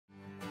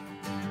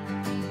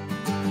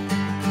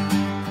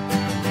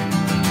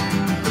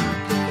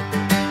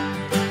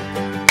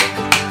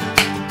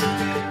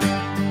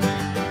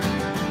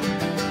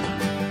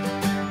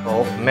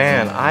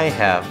I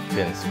have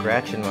been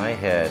scratching my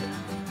head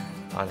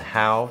on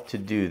how to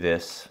do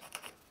this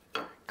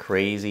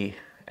crazy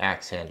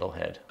axe handle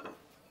head.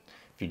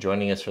 If you're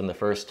joining us from the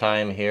first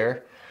time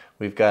here,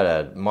 we've got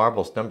a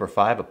Marbles number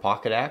 5, a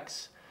pocket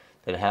axe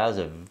that has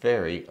a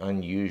very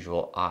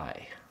unusual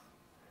eye.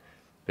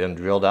 Been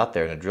drilled out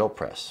there in a drill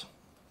press.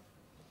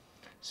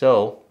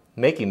 So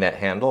making that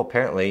handle,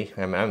 apparently,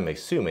 I'm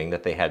assuming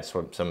that they had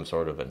some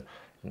sort of an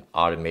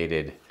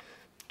automated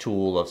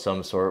tool of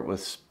some sort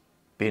with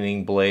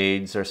spinning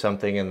blades or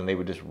something, and then they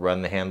would just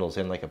run the handles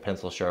in like a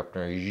pencil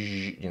sharpener,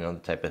 you know, the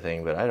type of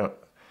thing. But I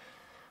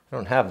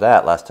don't have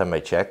that last time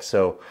I checked.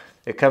 So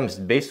it comes,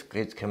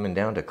 basically it's coming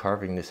down to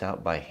carving this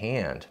out by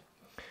hand.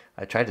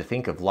 I tried to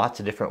think of lots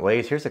of different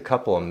ways. Here's a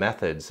couple of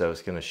methods I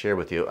was going to share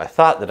with you. I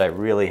thought that I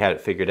really had it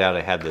figured out.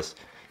 I had this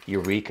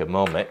eureka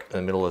moment in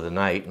the middle of the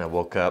night, and I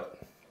woke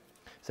up.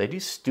 So I do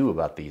stew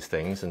about these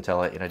things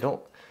until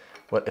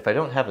if I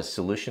don't have a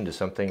solution to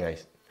something, I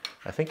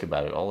think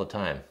about it all the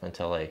time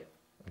until I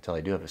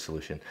do have a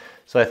solution.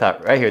 So I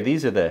thought, right here,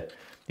 these are the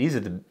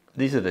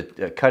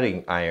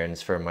cutting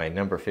irons for my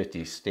number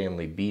 50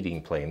 Stanley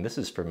beading plane. This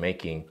is for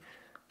making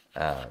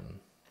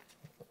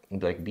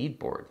like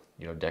beadboard,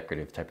 you know,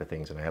 decorative type of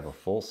things. And I have a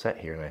full set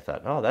here, and I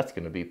thought, oh, that's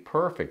going to be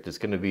perfect. It's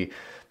going to be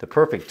the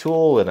perfect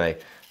tool. And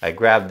I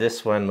grabbed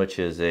this one, which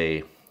is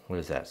a, what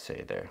does that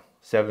say there?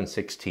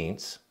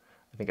 7/16.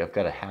 I think I've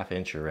got a 1/2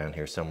 inch around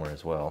here somewhere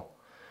as well.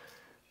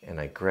 And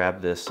I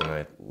grabbed this and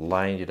I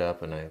lined it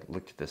up, and I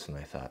looked at this and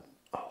I thought,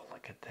 oh,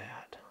 look at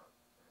that.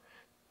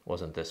 It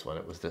wasn't this one,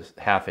 it was this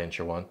 1/2 inch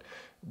one,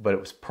 but it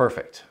was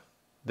perfect.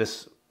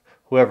 This,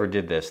 whoever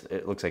did this,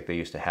 it looks like they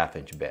used a 1/2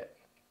 inch bit.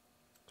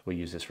 So we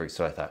use this for,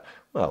 so I thought,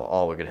 well,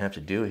 all we're gonna have to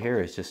do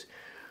here is just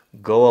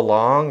go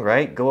along,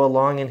 right? Go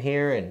along in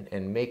here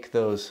and make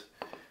those,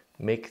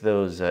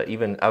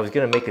 even, I was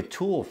gonna make a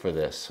tool for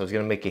this. So I was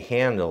gonna make a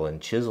handle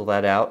and chisel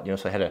that out, you know,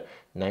 so I had a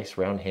nice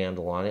round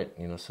handle on it,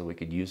 you know, so we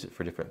could use it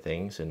for different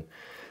things.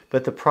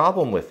 But the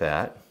problem with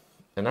that,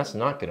 and that's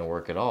not gonna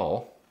work at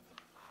all,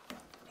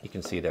 you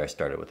can see there I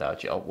started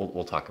without you.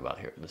 We'll talk about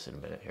this in a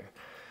minute here.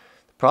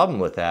 The problem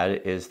with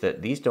that is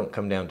that these don't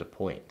come down to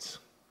points.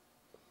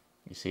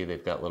 You see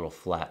they've got little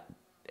flat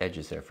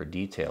edges there for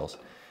details,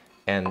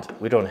 and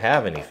we don't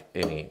have any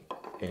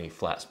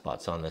flat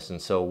spots on this.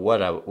 And so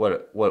what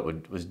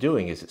it was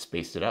doing is it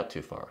spaced it out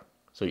too far.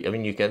 So I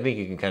mean, I think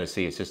you can kind of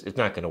see it's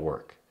not going to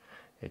work.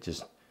 It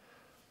just,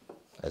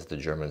 as the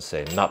Germans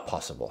say, not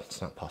possible.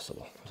 It's not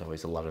possible. There's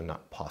always a lot of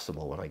not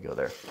possible when I go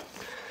there.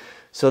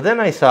 So then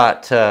I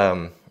thought,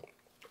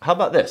 how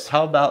about this?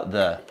 How about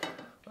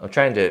I'm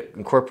trying to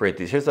incorporate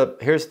these. Here's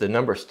the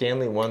number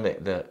Stanley one,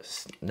 the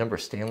number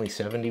Stanley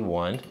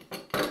 71,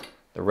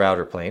 the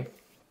router plane,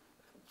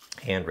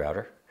 hand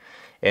router.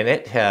 And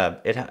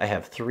I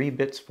have 3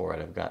 bits for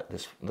it. I've got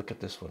this, look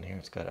at this one here.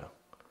 It's got a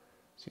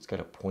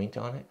point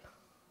on it,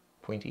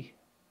 pointy.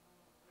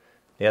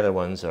 The other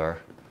ones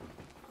are,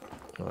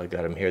 well, I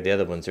got them here. The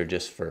other ones are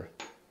just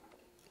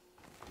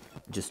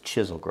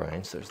chisel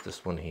grinds. There's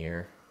this one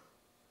here,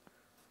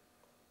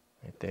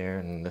 right there,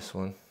 and this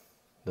one.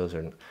 Those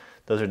are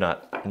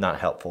not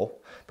helpful,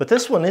 but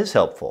this one is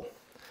helpful.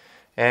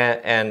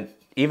 And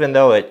even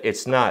though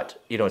it's not,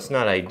 you know, it's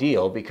not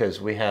ideal because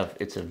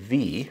it's a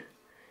V,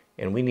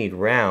 and we need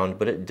round,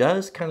 but it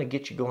does kind of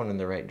get you going in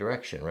the right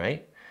direction,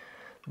 right?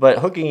 But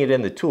hooking it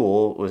in the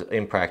tool was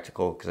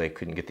impractical because I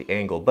couldn't get the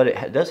angle, but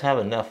it does have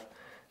enough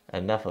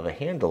of a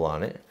handle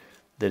on it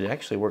that it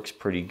actually works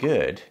pretty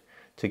good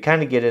to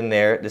kind of get in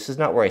there. This is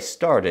not where I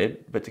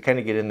started, but to kind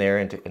of get in there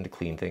and to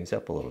clean things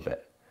up a little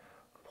bit.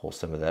 Pull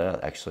some of that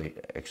out.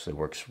 Actually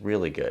works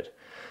really good.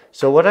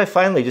 So what I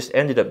finally just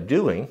ended up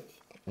doing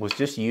was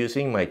just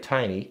using my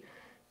tiny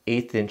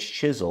 1/8 inch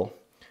chisel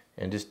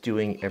and just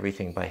doing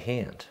everything by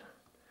hand.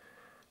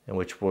 And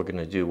which we're going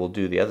to do, we'll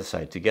do the other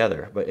side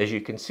together. But as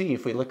you can see,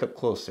 if we look up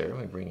close there, let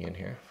me bring you in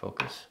here,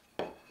 focus.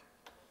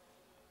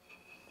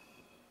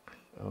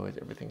 Oh,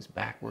 everything's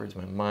backwards.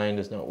 My mind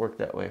does not work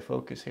that way.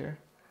 Focus here.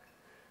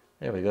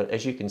 There we go.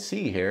 As you can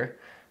see here,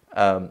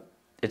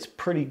 it's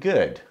pretty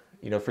good.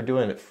 You know, for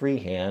doing it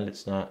freehand,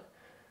 it's not,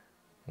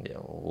 you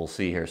know, we'll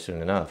see here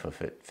soon enough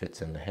if it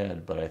fits in the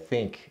head, but I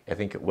think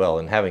it will.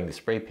 And having the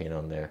spray paint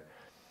on there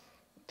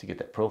to get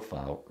that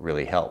profile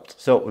really helped.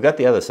 So we got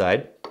the other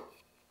side.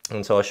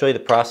 And so I'll show you the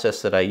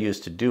process that I use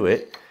to do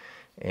it.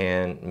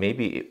 And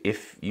maybe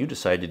if you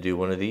decide to do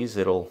one of these,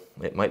 it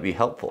might be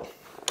helpful.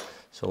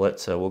 So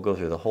we'll go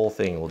through the whole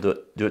thing. We'll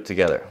do it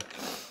together.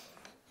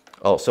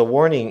 Oh, so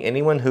warning,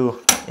 anyone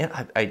who,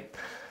 yeah,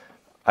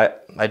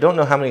 I don't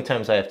know how many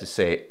times I have to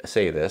say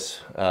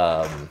this,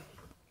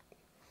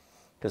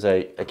 because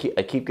I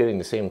keep getting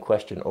the same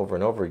question over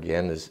and over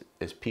again, is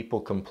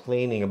people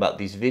complaining about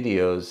these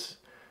videos,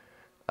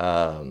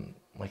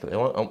 like, they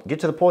want, get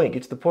to the point,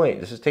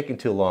 this is taking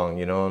too long,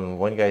 you know. And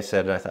one guy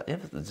said, and I thought, yeah,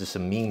 it's just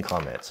some mean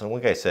comments. And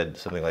one guy said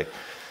something like,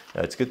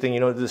 it's a good thing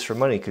you don't do this for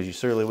money because you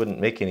certainly wouldn't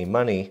make any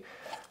money.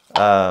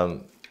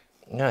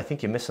 No, I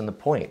think you're missing the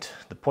point.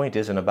 The point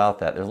isn't about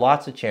that. There's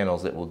lots of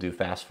channels that will do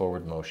fast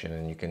forward motion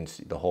and you can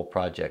see the whole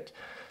project.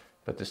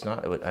 but it's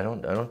not. I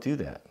don't do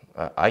that.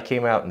 I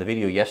came out in the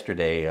video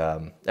yesterday,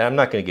 and I'm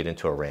not going to get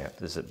into a rant,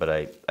 but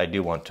I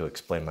do want to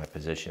explain my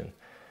position.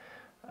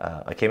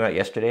 I came out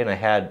yesterday and I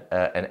had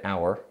an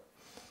hour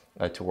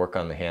to work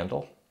on the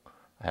handle.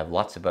 I have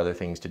lots of other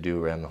things to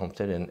do around the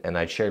homestead, and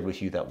I shared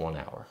with you that 1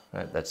 hour.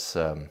 That's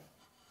the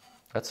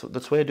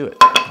way I do it.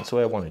 That's the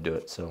way I want to do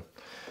it. So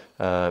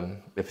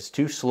if it's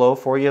too slow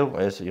for you,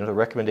 as you know, the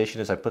recommendation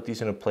is I put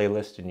these in a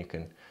playlist, and you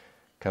can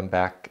come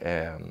back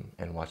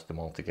and watch them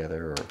all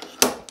together, or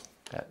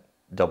at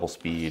double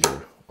speed,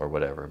 or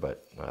whatever.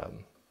 But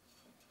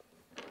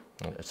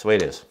it's the way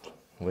it is.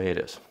 The way it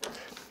is.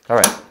 All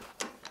right,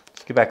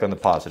 let's get back on the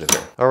positive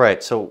here. All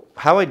right, so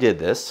how I did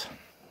this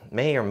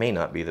may or may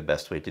not be the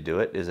best way to do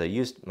it, is I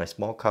used my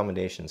small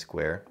combination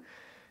square,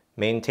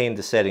 maintained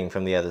the setting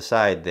from the other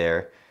side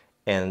there,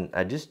 and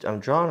I'm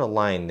drawing a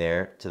line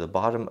there to the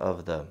bottom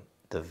of the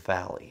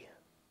valley.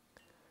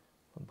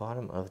 The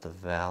bottom of the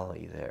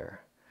valley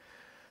there.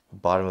 The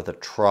bottom of the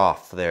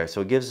trough there.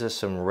 So it gives us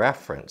some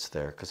reference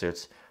there, because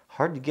it's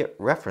hard to get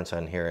reference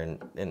on here,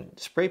 and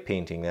spray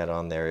painting that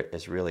on there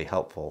is really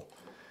helpful.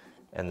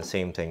 And the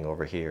same thing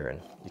over here, and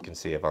you can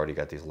see I've already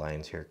got these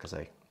lines here because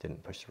I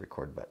didn't push the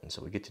record button,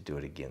 so we get to do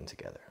it again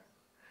together.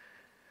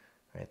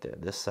 Right there,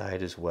 this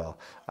side as well.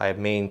 I've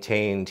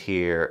maintained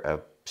here a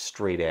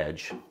straight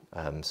edge,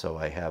 so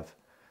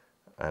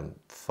I'm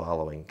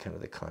following kind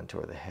of the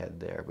contour of the head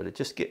there, but it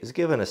just is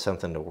giving us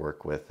something to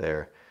work with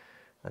there.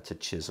 That's a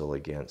chisel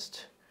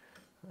against,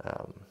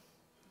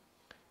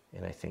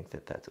 and I think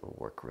that will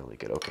work really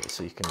good. Okay,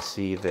 so you can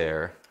see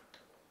there.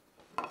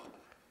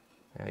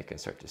 Now you can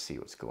start to see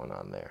what's going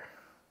on there.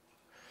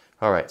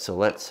 All right, so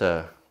let's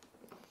put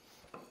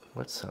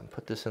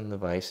this in the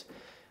vise.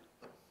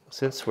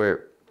 Since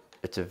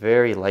it's a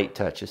very light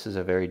touch, this is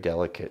a very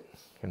delicate,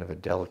 kind of a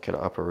delicate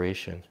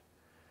operation.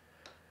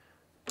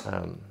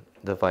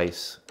 The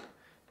vise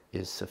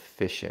is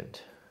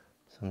sufficient.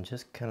 So I'm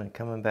just kind of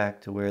coming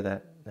back to where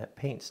that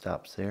paint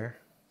stops there.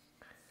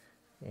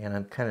 And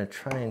I'm kind of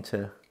trying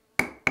to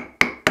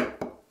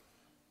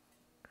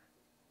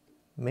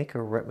make it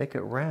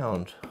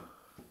round.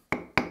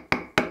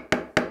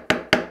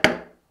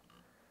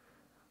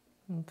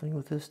 The thing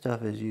with this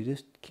stuff is you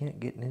just can't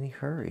get in any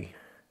hurry.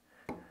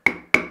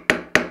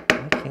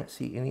 I can't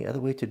see any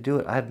other way to do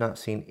it. I've not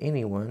seen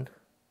anyone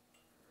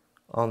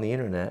on the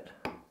internet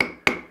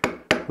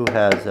who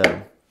has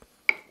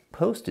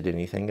posted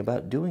anything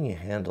about doing a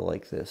handle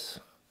like this.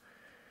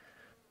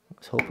 I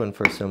was hoping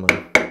for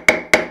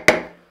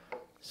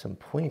some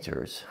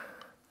pointers.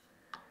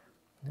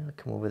 Now I'll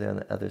come over there on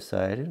the other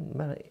side,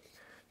 about a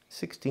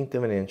 1/16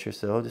 of an inch or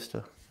so, just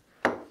to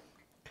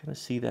kind of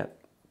see that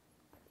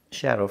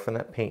shadow from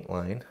that paint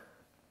line.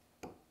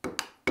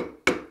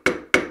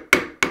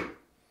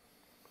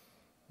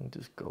 And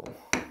just go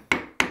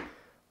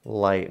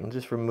light and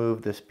just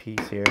remove this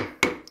piece here.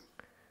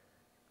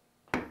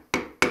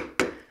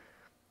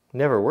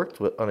 Never worked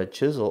on a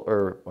chisel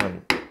or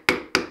on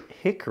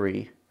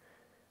hickory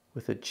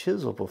with a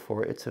chisel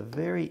before. It's a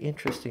very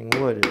interesting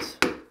wood. It's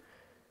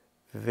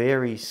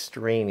very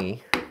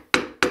strainy.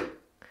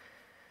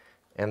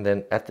 And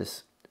then at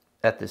this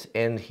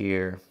end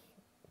here,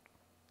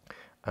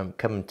 I'm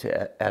coming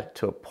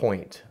to a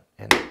point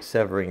and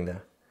severing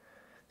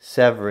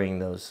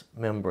those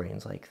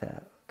membranes like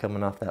that,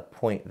 coming off that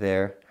point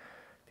there,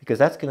 because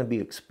that's going to be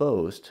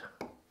exposed.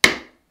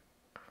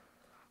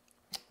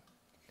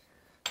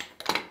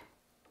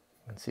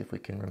 Let's see if we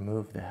can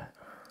remove that.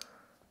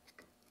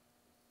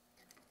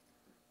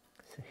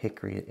 It's a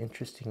hickory, an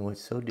interesting wood,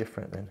 so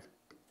different than,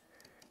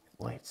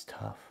 boy, it's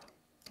tough.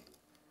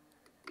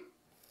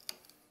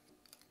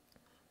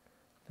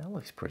 That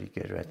looks pretty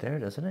good right there,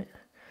 doesn't it?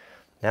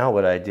 Now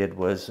what I did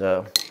was,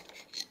 that's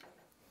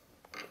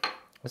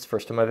the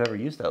first time I've ever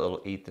used that little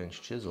 1/8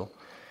 inch chisel.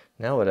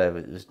 Now what I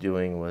was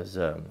doing was,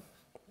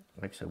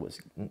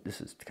 this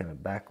is kind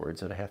of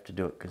backwards, and I have to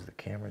do it because the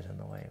camera's in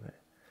the way, but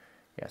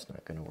yeah, it's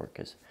not going to work,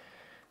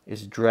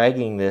 is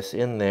dragging this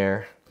in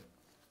there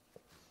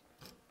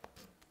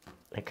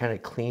and kind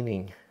of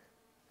cleaning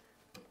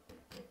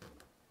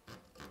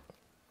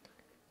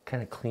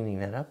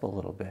that up a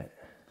little bit.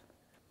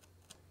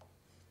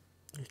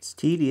 It's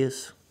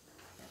tedious.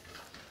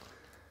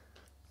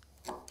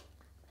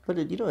 But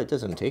it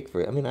doesn't take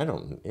very, I mean,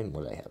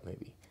 what I have,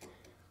 maybe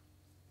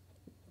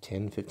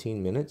 10,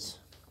 15 minutes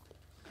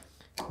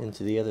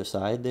into the other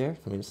side there.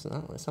 I mean, it's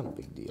not a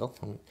big deal.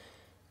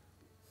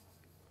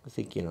 I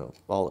think,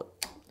 all the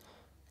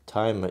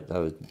time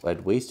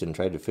I'd wasted and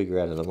tried to figure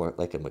out more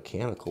like a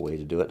mechanical way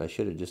to do it. I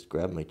should have just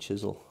grabbed my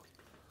chisel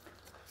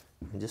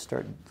and just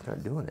start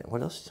doing it.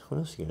 What else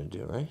are you gonna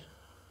do, right?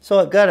 So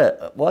I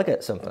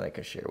got something I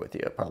can share with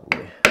you.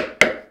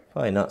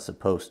 Probably not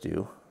supposed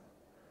to.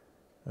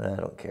 I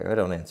don't care. I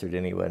don't answer to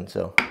anyone.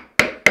 So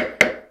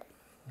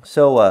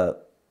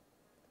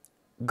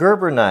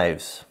Gerber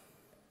Knives,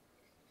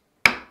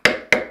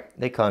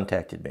 they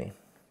contacted me,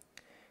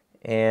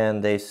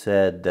 and they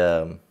said,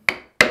 I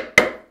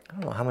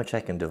don't know how much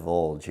I can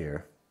divulge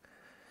here.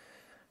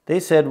 They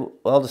said, well,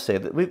 I'll just say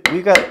that we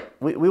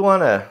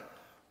want to.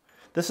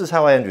 this is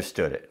how I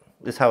understood it.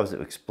 This is how it was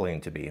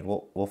explained to me, and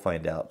we'll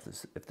find out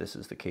if this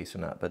is the case or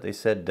not. But they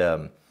said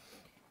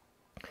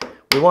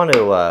we want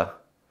to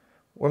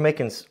we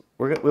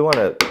want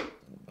to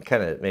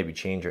kind of maybe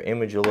change our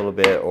image a little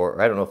bit,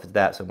 or I don't know if it's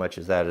that so much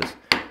as that is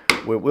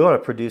we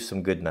want to produce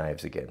some good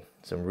knives again,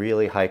 some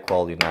really high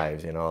quality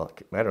knives. You know,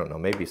 I don't know,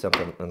 maybe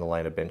something in the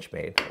line of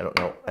Benchmade. I don't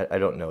know. I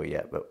don't know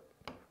yet, but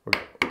we're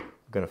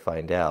going to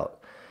find out.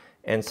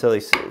 And so they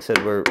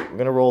said we're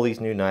going to roll these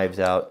new knives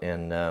out,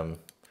 and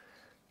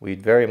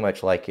we'd very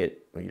much like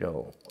it, you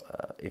know,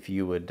 if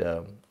you would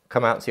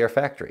come out and see our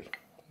factory,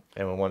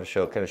 and we want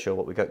to kind of show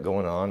what we got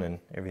going on and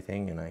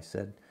everything. And I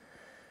said,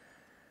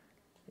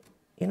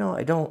 you know,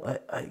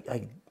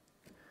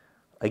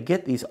 I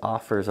get these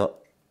offers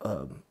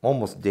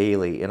almost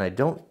daily, and I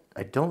don't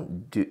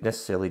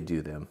necessarily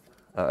do them.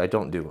 I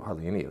don't do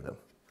hardly any of them.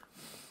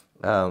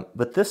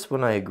 But this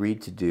one I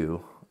agreed to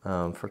do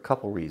for a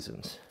couple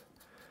reasons.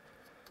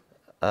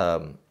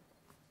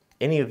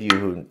 Any of you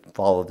who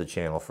followed the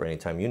channel for any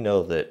time, you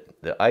know that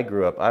I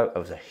grew up, I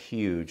was a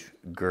huge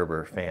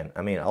Gerber fan.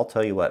 I mean, I'll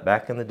tell you what,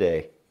 back in the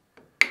day,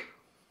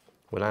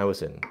 when I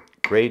was in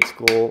grade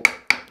school,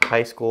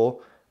 high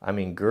school, I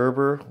mean,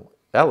 Gerber,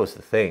 that was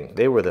the thing.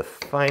 They were the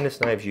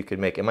finest knives you could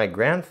make. And my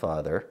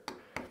grandfather,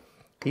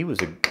 he was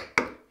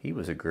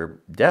a Gerber,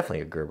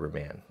 definitely a Gerber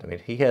man. I mean,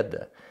 he had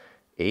the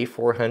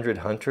A400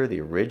 Hunter, the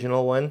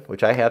original one,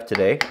 which I have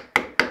today,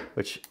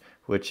 which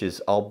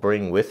is I'll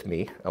bring with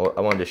me. I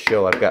wanted to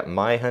show, I've got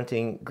my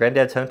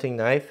granddad's hunting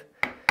knife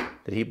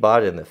that he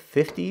bought in the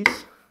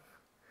 50s.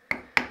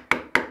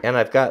 And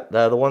I've got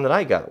the one that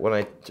I got when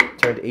I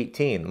turned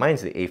 18.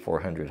 Mine's the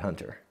A400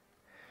 Hunter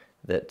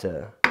that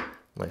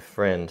my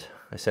friend,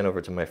 I sent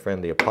over to my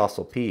friend, the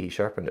Apostle P. He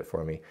sharpened it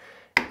for me.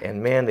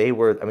 And man, they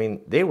were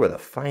the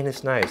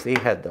finest knives. They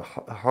had the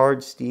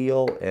hard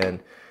steel,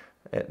 and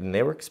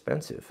they were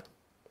expensive.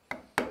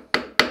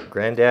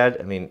 Granddad,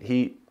 I mean,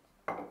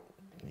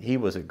 he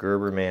was a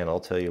Gerber man,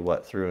 I'll tell you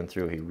what, through and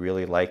through. He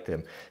really liked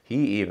them.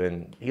 He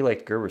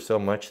liked Gerber so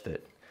much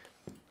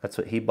that's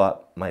what he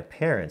bought my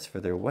parents for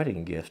their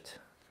wedding gift,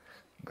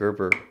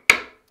 Gerber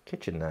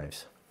kitchen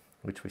knives,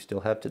 which we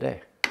still have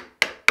today.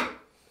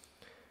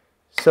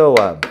 So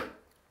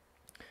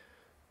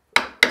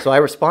I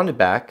responded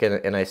back,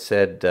 and I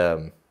said,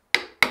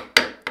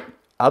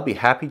 I'll be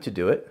happy to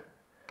do it,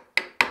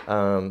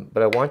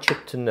 but I want you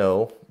to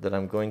know that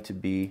I'm going to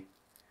be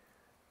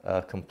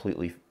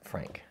completely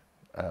frank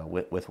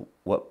with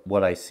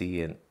what I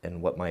see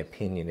and what my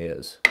opinion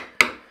is.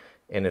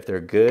 And if they're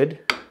good,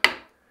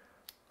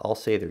 I'll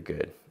say they're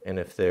good. And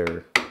if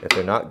they're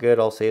not good,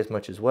 I'll say as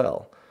much as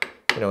well.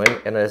 You know,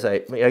 and as I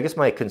guess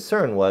my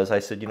concern was, I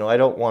said, you know, I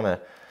don't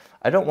want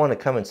to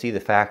come and see the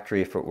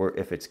factory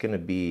if it's going to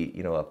be,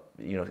 you know,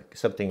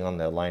 something on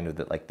the line of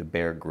like the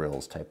Bear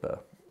Grylls type of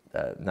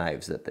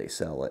knives that they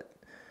sell at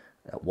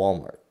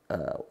Walmart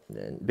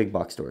and big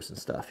box stores and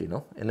stuff, you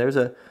know. And there's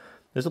a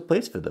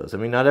place for those. I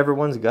mean, not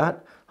everyone's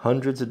got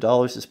hundreds of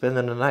dollars to spend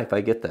on a knife.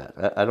 I get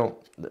that. I don't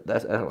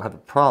have a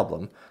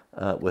problem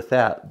with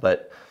that.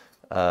 But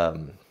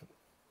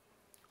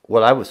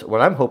what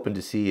I'm hoping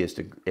to see is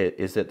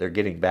that they're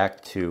getting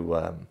back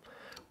to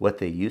what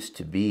they used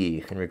to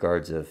be in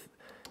regards of,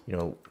 you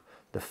know,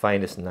 the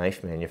finest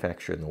knife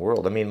manufacturer in the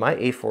world. I mean, my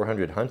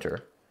A400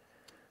 Hunter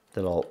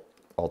that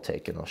I'll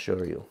take and I'll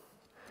show you.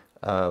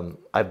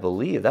 I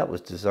believe that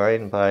was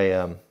designed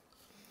by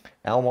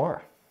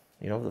Almar.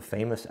 You know, the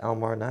famous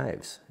Almar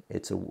knives.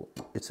 It's a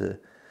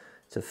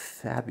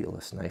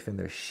fabulous knife, and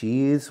their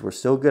sheaths were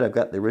so good. I've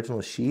got the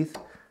original sheath,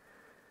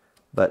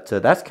 but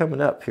that's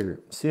coming up here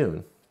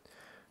soon.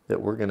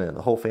 That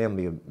the whole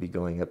family will be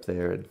going up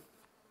there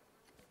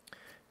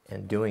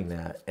and doing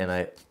that. And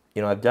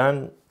I've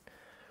done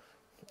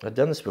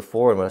this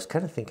before, and what I was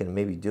kind of thinking of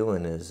maybe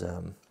doing is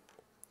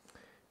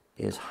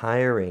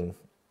hiring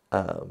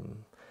a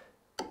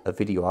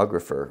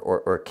videographer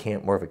or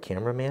more of a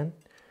cameraman.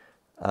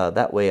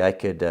 That way I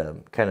could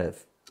kind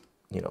of,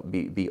 you know,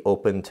 be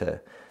open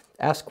to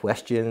ask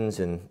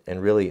questions and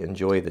really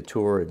enjoy the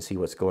tour and see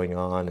what's going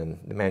on and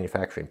the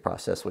manufacturing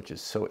process, which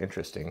is so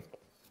interesting,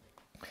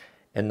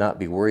 and not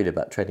be worried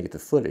about trying to get the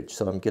footage.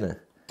 So I'm going to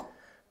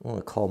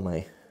call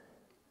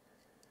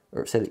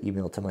or send an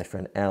email to my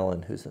friend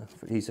Alan,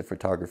 he's a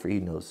photographer.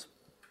 He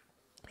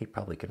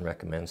probably can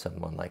recommend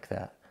someone like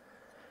that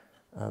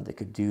that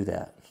could do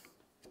that.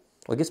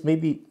 Well, I guess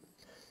maybe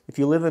if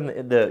you live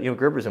in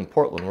Gerber's in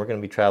Portland, we're going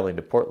to be traveling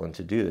to Portland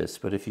to do this.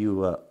 But if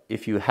you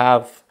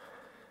have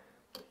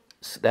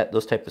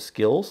those type of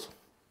skills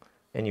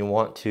and you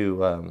want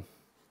to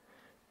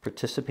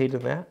participate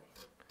in that,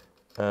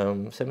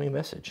 send me a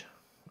message.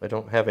 I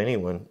don't have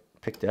anyone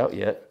picked out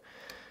yet,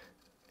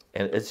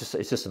 and it's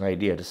just an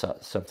idea, just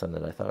something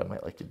that I thought I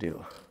might like to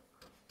do.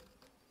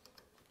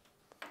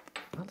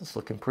 Well, that's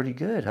looking pretty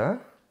good, huh?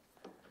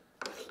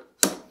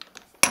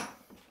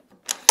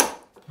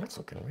 That's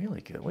looking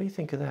really good. What do you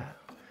think of that?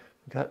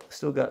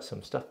 Still got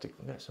some stuff to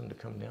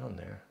come down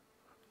there.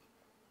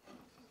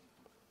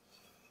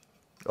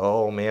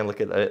 Oh man,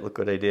 look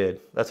what I did.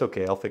 That's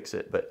okay, I'll fix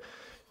it. But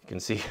you can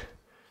see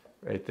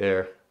right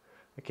there.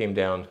 I came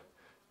down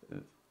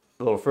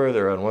a little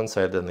further on one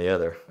side than the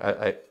other.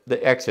 The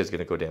X is going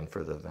to go down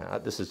further than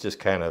that. This is just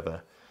kind of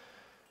a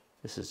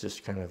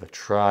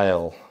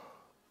trial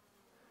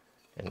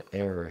and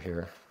error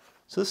here.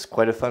 So this is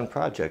quite a fun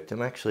project.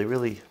 I'm actually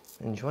really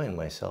enjoying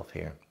myself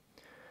here.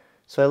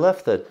 So I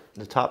left the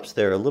tops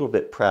there a little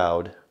bit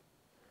proud.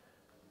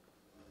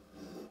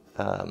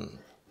 And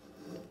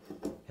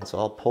so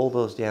I'll pull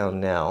those down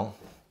now.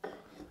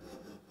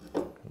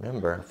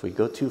 Remember, if we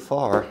go too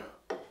far,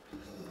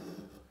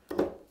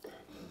 it'll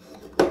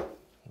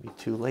be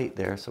too late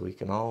there, so we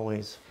can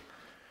always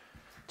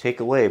take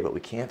away, but we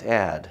can't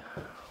add.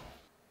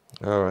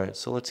 All right,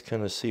 so let's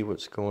kind of see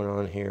what's going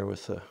on here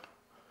with the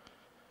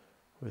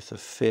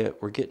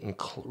fit. We're getting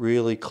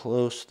really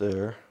close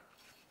there.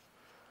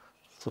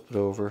 Flip it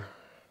over.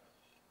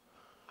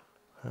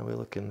 How are we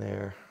looking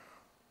there?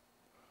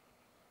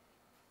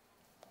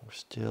 We're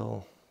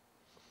still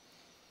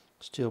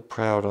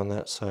proud on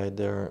that side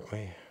there, aren't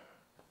we?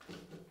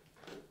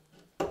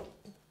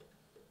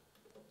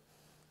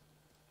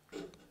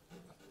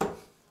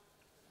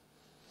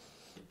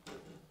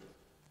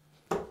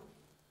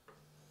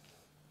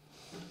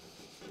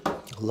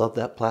 Love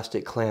that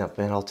plastic clamp,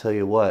 man. I'll tell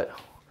you what.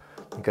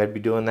 Think I'd be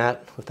doing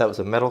that if that was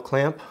a metal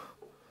clamp?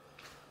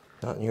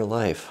 Not in your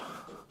life.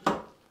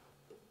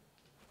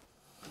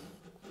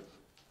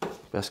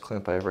 Best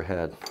clamp I ever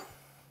had.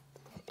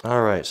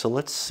 All right, so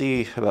let's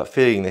see about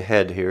fitting the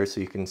head here.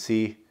 So you can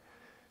see,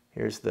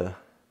 here's the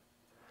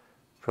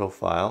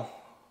profile.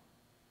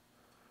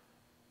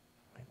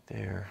 Right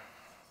there.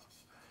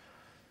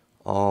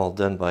 All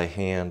done by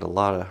hand. A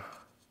lot of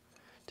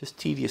just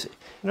tedious.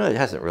 You know, it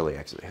hasn't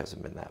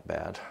been that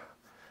bad.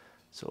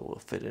 So we'll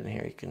fit in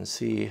here. You can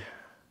see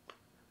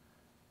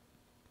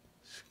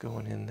it's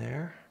going in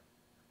there.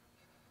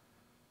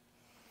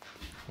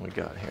 What we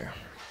got here?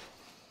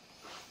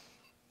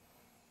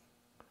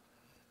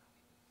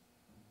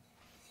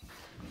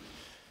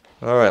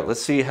 All right,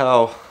 let's see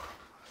how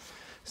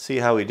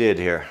we did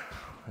here.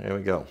 There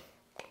we go.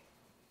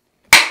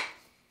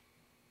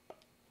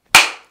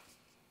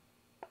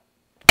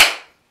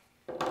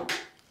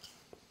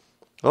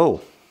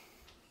 Oh,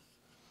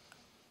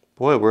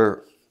 boy,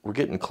 we're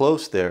getting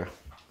close there.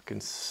 I can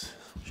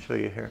show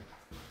you here.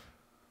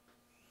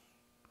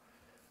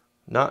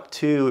 Not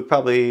too,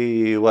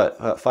 probably what,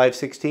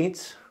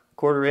 5/16,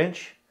 quarter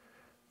inch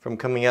from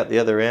coming out the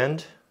other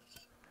end.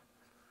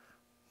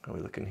 How are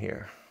we looking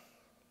here?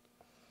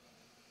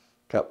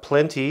 Got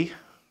plenty,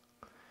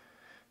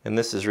 and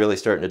this is really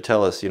starting to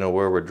tell us, you know,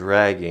 where we're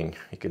dragging.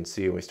 You can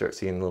see when we start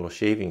seeing little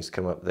shavings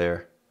come up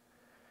there.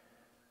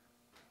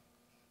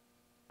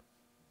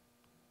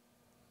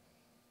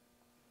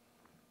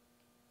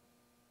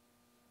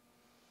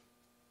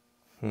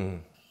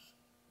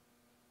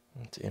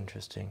 That's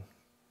interesting.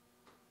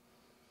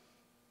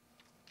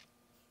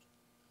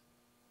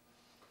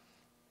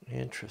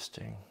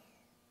 Interesting.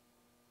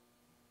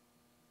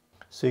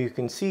 So you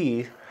can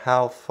see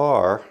how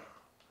far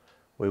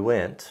we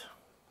went.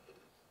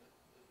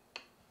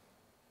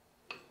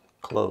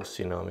 Close,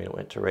 you know, I mean, it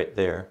went to right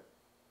there.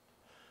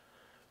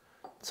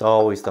 It's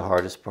always the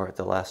hardest part,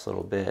 the last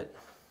little bit.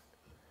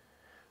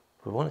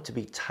 We want it to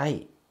be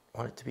tight. I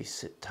want it to be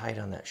sit tight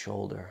on that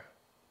shoulder.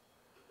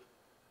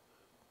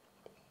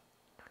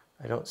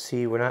 I don't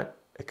see, we're not,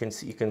 I can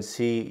see, you can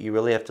see, you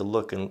really have to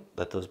look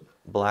at those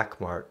black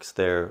marks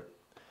there.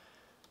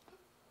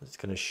 It's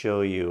going to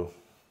show you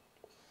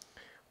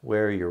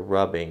where you're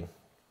rubbing.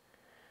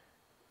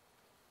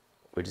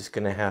 I'm just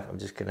going to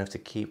have to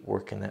keep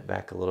working that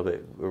back a little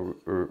bit.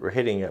 We're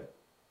hitting it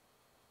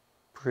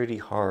pretty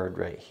hard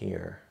right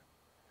here.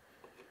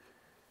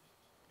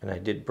 And I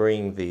did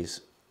bring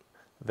these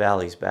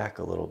valleys back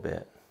a little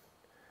bit.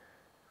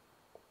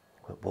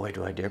 But boy,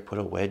 do I dare put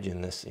a wedge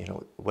in this. You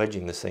know,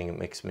 wedging this thing, it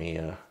makes me,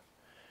 I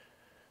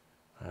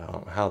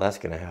don't know how that's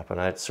going to happen.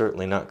 I'm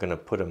certainly not going to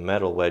put a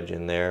metal wedge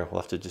in there. We'll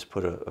have to just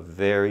put a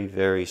very,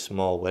 very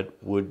small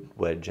wood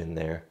wedge in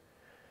there.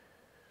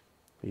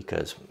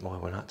 Because, boy,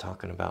 we're not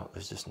talking about,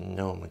 there's just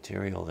no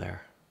material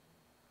there.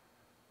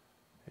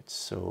 It's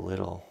so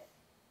little.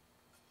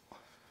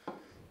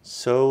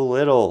 So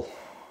little.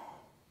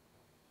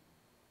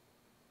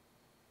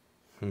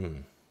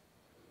 We'll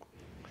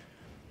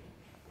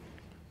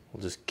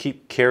just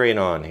keep carrying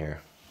on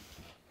here.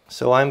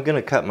 So I'm going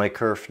to cut my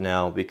kerf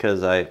now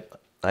because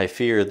I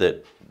fear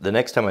that the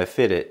next time I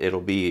fit it,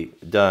 it'll be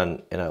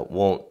done and I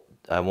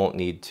won't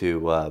need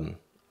to, I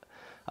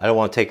don't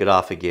want to take it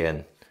off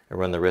again and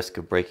run the risk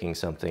of breaking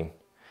something.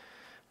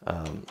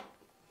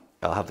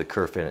 I'll have the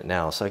kerf in it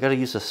now. So I got to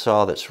use a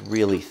saw that's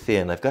really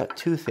thin. I've got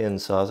two thin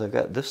saws. I've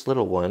got this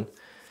little one,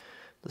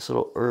 this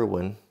little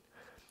Irwin,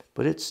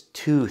 but it's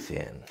too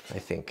thin, I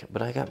think.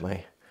 But I got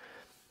my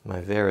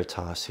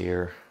Veritas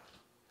here,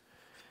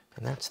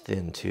 and that's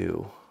thin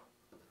too.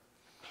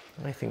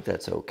 And I think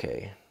that's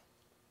okay.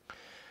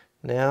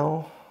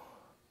 Now,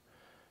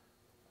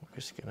 we're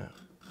just gonna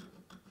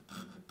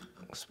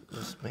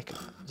let's make it,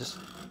 just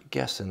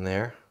guess in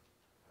there.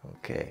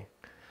 Okay,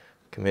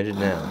 committed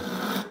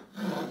now.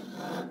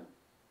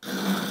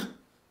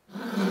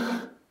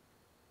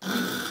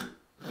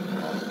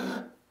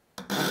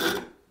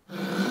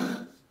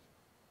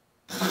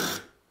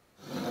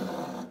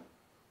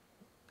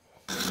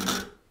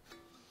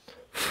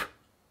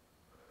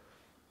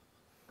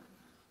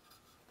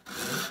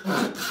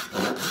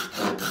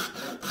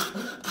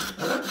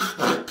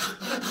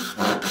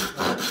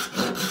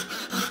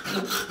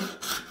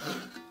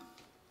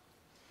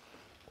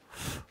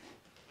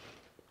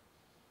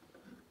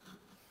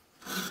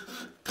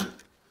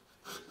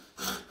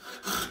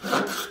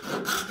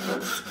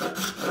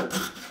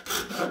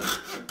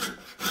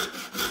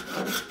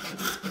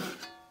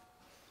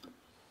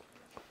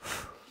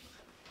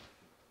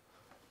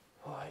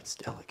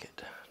 It's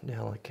delicate,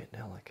 delicate,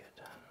 delicate.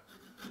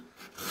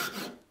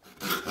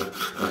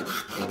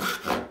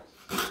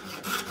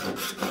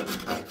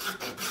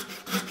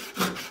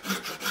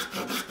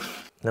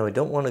 Now we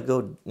don't want to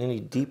go any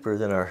deeper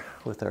than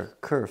with our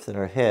kerf than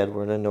our head.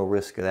 We're at no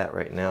risk of that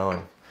right now,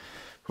 and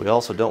we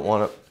also don't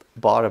want to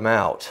bottom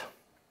out.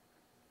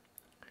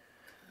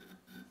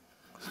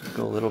 So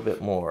go a little bit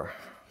more.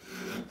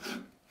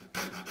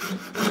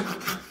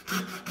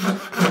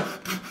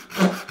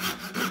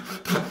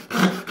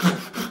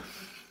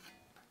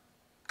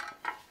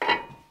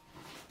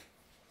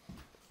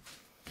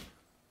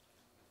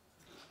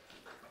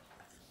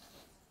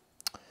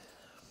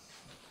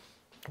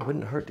 It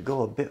wouldn't hurt to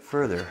go a bit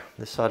further.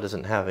 This saw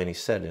doesn't have any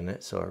set in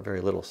it, or very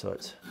little, so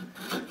it's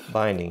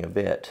binding a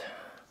bit.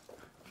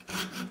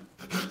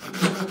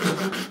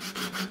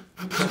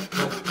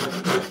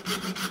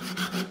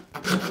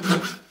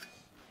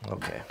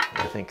 Okay,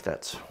 I think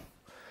that's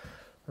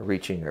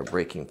reaching our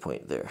breaking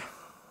point there.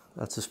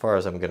 That's as far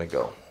as I'm gonna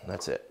go.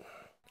 That's it.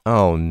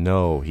 Oh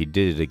no, he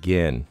did it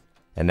again.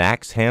 An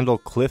axe handle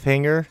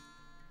cliffhanger?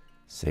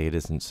 Say it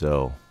isn't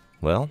so.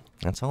 Well,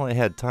 that's all I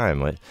had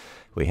time.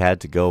 We had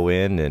to go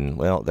in, and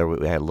well,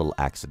 we had a little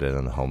accident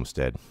on the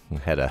homestead. We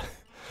had a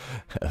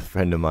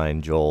friend of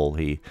mine, Joel.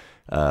 He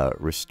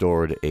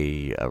restored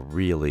a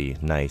really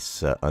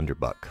nice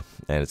underbuck,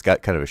 and it's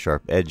got kind of a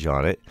sharp edge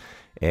on it.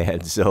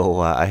 And so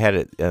I had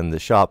it in the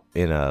shop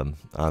on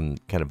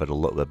kind of at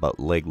about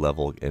leg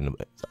level, and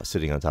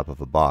sitting on top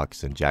of a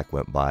box. And Jack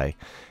went by,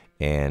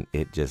 and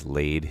it just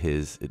laid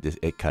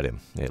it cut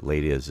him. It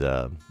laid his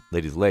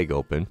leg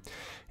open.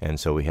 And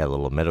so we had a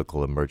little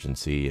medical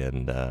emergency,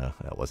 and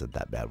that wasn't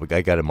that bad.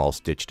 I got him all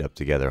stitched up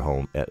together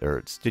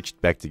stitched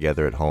back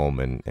together at home,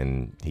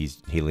 and he's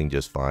healing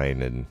just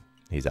fine, and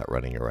he's out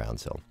running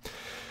around. So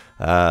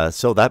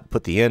that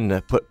put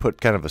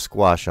kind of a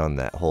squash on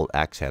that whole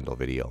axe handle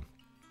video.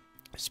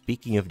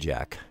 Speaking of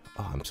Jack,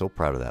 I'm so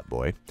proud of that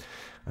boy.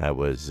 I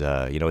was,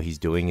 he's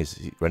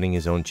running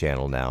his own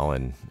channel now,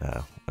 and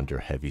under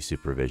heavy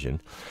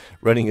supervision,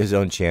 running his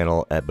own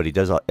channel. But he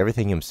does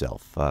everything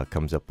himself.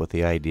 Comes up with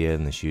the idea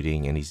and the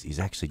shooting, and he's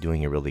actually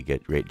doing a really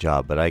great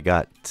job. But I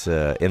got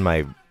in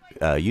my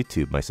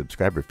YouTube, my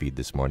subscriber feed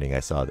this morning,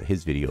 I saw that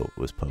his video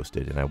was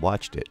posted, and I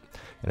watched it,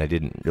 and I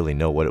didn't really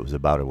know what it was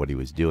about or what he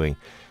was doing.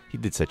 He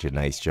did such a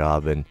nice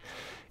job, and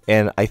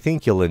I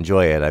think you'll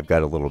enjoy it. I've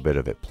got a little bit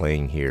of it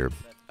playing here.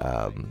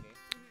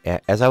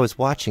 As I was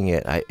watching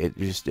it,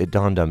 it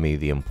dawned on me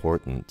the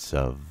importance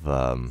of,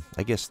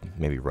 I guess,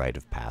 maybe rite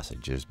of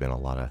passage. There's been a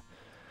lot of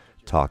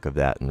talk of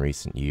that in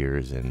recent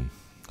years, and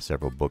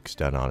several books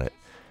done on it,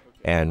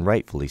 and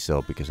rightfully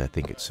so, because I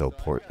think it's so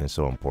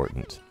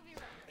important.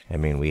 I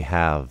mean, we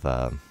have,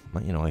 I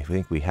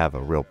think we have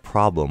a real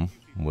problem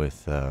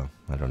with,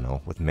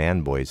 with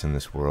man boys in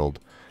this world,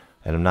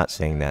 and I'm not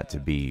saying that to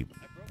be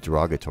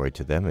derogatory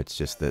to them. It's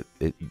just that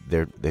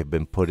they've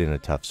been put in a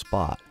tough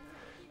spot.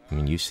 I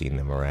mean, you've seen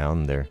them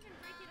around. They're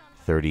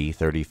 30,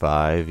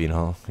 35,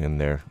 and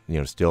they're,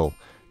 still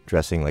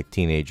dressing like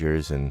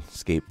teenagers, and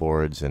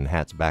skateboards and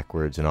hats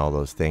backwards and all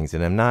those things.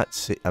 And I'm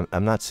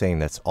not saying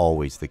that's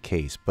always the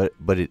case, but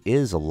it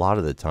is a lot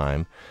of the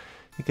time,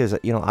 because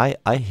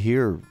I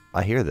hear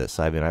this.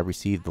 I mean, I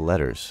received the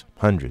letters,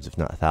 hundreds, if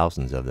not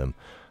thousands of them,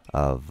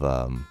 of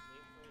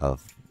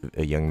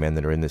young men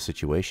that are in this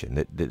situation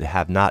that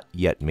have not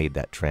yet made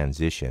that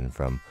transition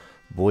from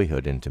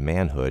boyhood into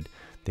manhood.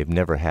 They've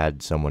never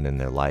had someone in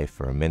their life,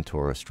 or a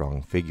mentor, or a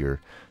strong figure,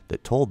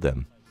 that told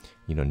them,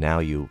 now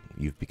you've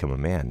become a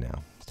man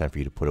now. It's time for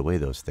you to put away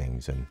those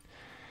things.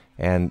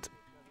 And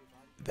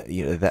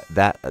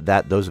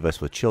that those of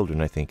us with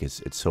children, I think,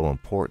 it's so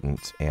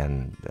important.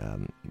 And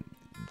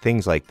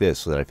things like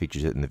this, that I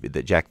featured it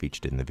that Jack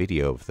featured it in the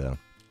video of the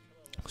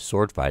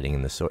sword fighting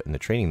and the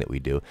training that we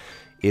do.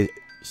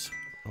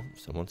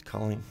 Someone's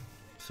calling.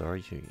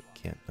 Sorry,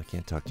 I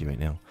can't talk to you right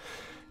now.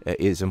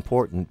 Is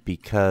important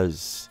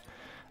because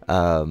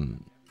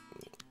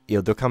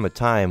there'll come a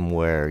time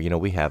where,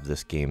 we have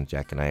this game,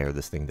 Jack and I, or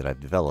this thing that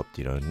I've developed.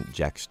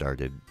 Jack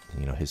started,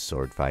 his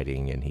sword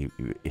fighting, and he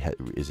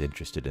is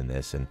interested in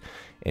this, and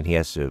he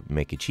has to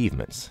make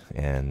achievements,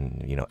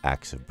 and,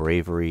 acts of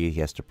bravery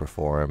he has to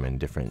perform, and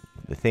different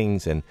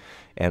things, and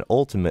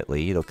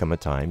ultimately, there'll come a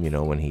time,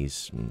 when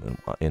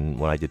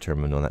I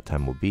determine when that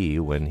time will be,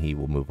 when he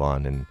will move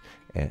on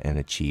and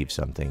achieve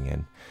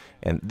something,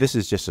 and this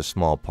is just a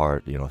small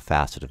part, a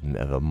facet of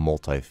a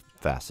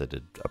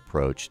multifaceted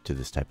approach to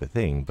this type of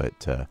thing.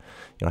 But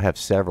I have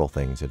several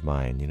things in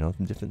mind.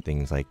 Different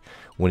things, like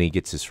when he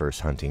gets his first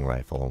hunting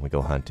rifle and we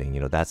go hunting.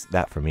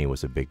 That for me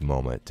was a big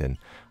moment. And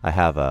I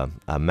have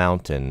a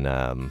mountain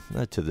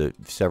to the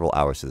several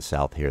hours to the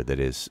south here that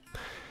is,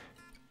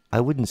 I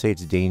wouldn't say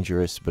it's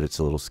dangerous, but it's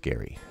a little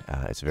scary.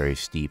 It's very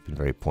steep and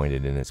very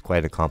pointed, and it's quite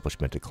an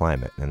accomplishment to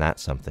climb it. And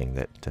that's something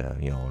that, I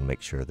want to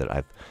make sure that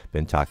I've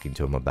been talking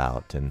to him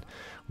about. And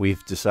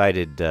we've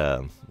decided,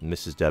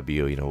 Mrs.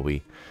 W,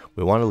 we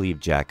want to leave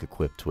Jack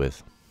equipped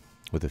with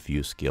with a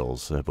few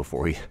skills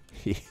before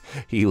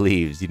he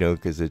leaves, you know,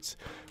 because it's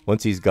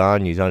once he's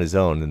gone, he's on his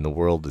own, and the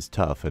world is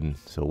tough. And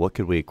so what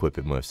could we equip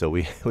him with? So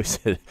we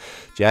said,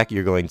 Jack,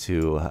 you're going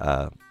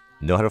to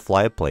know how to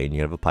fly a plane.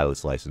 You have a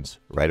pilot's license,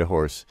 ride a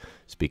horse,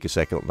 speak a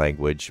second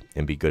language,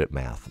 and be good at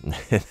math.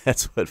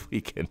 That's what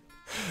we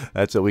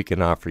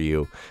can offer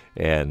you,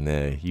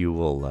 and you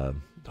will.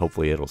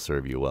 Hopefully it'll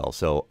serve you well.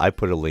 So I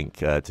put a link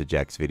to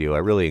Jack's video. I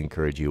really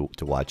encourage you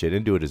to watch it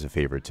and do it as a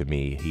favor to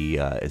me. He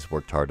has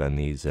worked hard on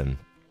these, and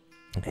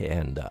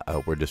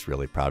we're just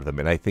really proud of him.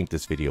 And I think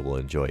this video will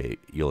enjoy it.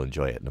 You'll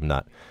enjoy it. And I'm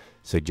not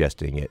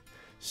suggesting it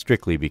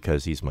strictly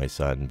because he's my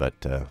son, but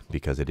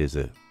because it is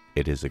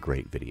a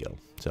great video.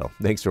 So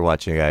thanks for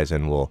watching, guys,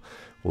 and we'll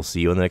see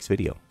you in the next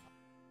video.